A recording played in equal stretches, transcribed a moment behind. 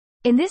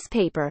In this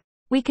paper,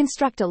 we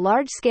construct a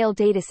large-scale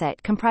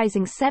dataset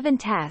comprising 7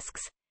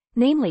 tasks,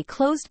 namely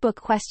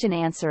closed-book question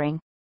answering,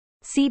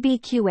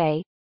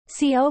 CBQA,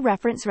 CO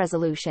reference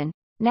resolution,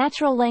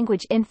 natural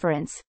language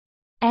inference,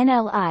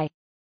 NLI,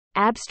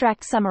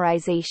 abstract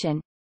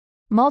summarization,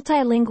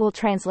 multilingual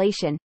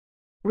translation,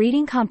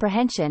 reading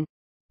comprehension,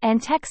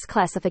 and text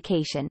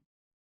classification.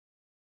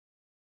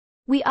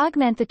 We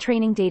augment the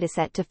training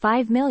dataset to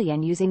 5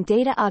 million using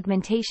data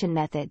augmentation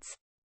methods.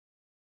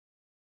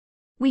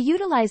 We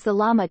utilize the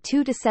Llama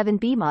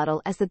 2-7B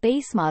model as the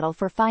base model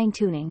for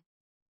fine-tuning.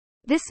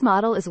 This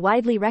model is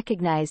widely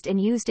recognized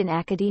and used in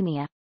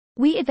academia.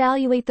 We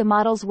evaluate the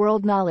model's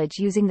world knowledge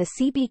using the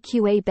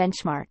CBQA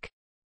benchmark.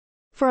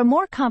 For a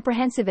more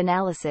comprehensive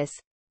analysis,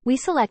 we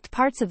select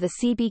parts of the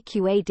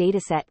CBQA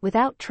dataset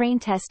without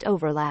train-test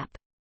overlap,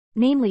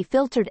 namely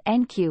filtered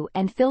NQ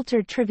and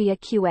filtered trivia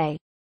QA.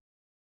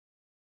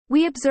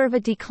 We observe a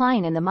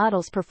decline in the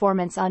model's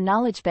performance on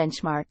knowledge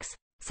benchmarks,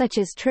 such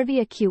as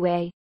trivia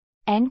QA,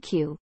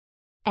 NQ,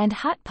 and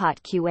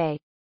hotpot QA,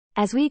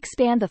 as we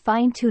expand the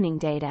fine-tuning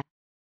data.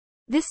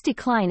 This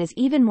decline is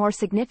even more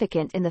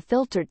significant in the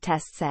filtered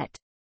test set.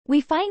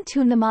 We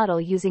fine-tune the model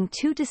using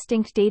 2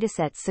 distinct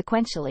datasets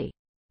sequentially.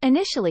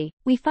 Initially,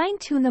 we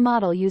fine-tune the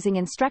model using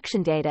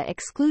instruction data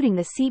excluding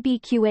the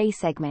CBQA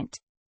segment.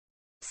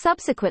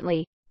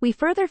 Subsequently, we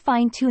further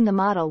fine-tune the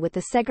model with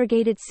the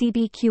segregated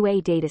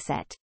CBQA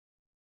dataset.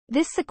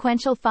 This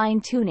sequential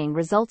fine-tuning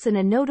results in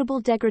a notable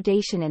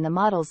degradation in the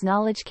model's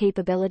knowledge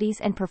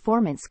capabilities and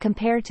performance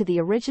compared to the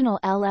original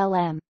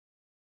LLM.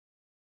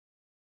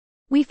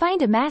 We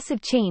find a massive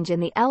change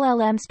in the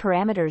LLM's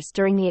parameters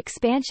during the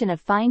expansion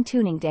of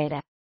fine-tuning data.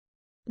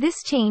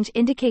 This change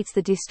indicates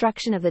the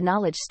destruction of the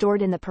knowledge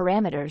stored in the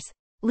parameters,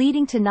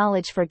 leading to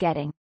knowledge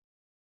forgetting.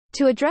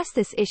 To address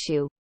this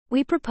issue,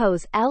 we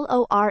propose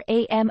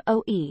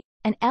LoRAMoE,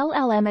 an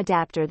LLM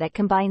adapter that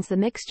combines the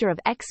mixture of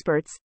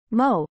experts,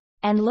 MoE,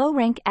 and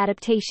low-rank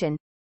adaptation,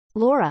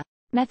 LoRA,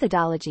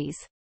 methodologies.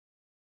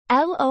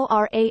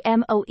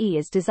 LoRAMoE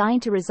is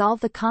designed to resolve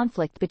the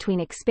conflict between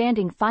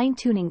expanding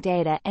fine-tuning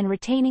data and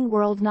retaining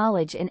world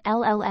knowledge in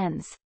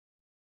LLMs.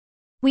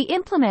 We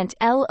implement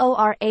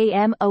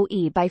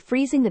LoRAMoE by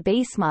freezing the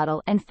base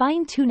model and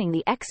fine-tuning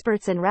the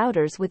experts and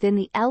routers within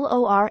the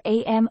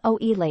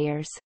LoRAMoE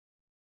layers.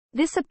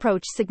 This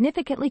approach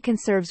significantly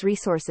conserves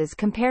resources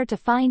compared to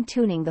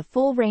fine-tuning the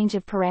full range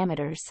of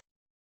parameters.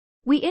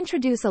 We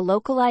introduce a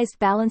localized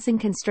balancing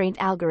constraint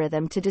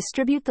algorithm to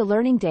distribute the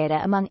learning data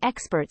among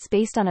experts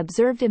based on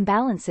observed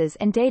imbalances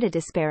and data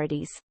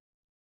disparities.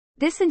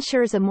 This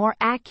ensures a more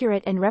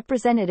accurate and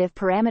representative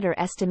parameter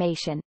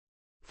estimation.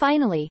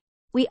 Finally,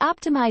 we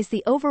optimize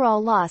the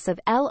overall loss of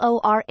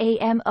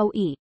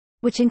LoRAMoE,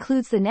 which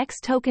includes the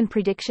next token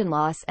prediction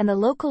loss and the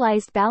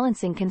localized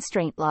balancing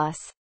constraint loss.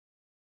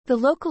 The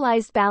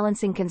localized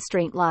balancing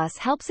constraint loss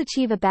helps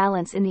achieve a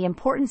balance in the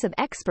importance of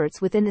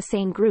experts within the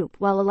same group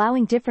while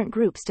allowing different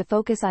groups to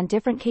focus on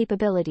different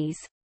capabilities.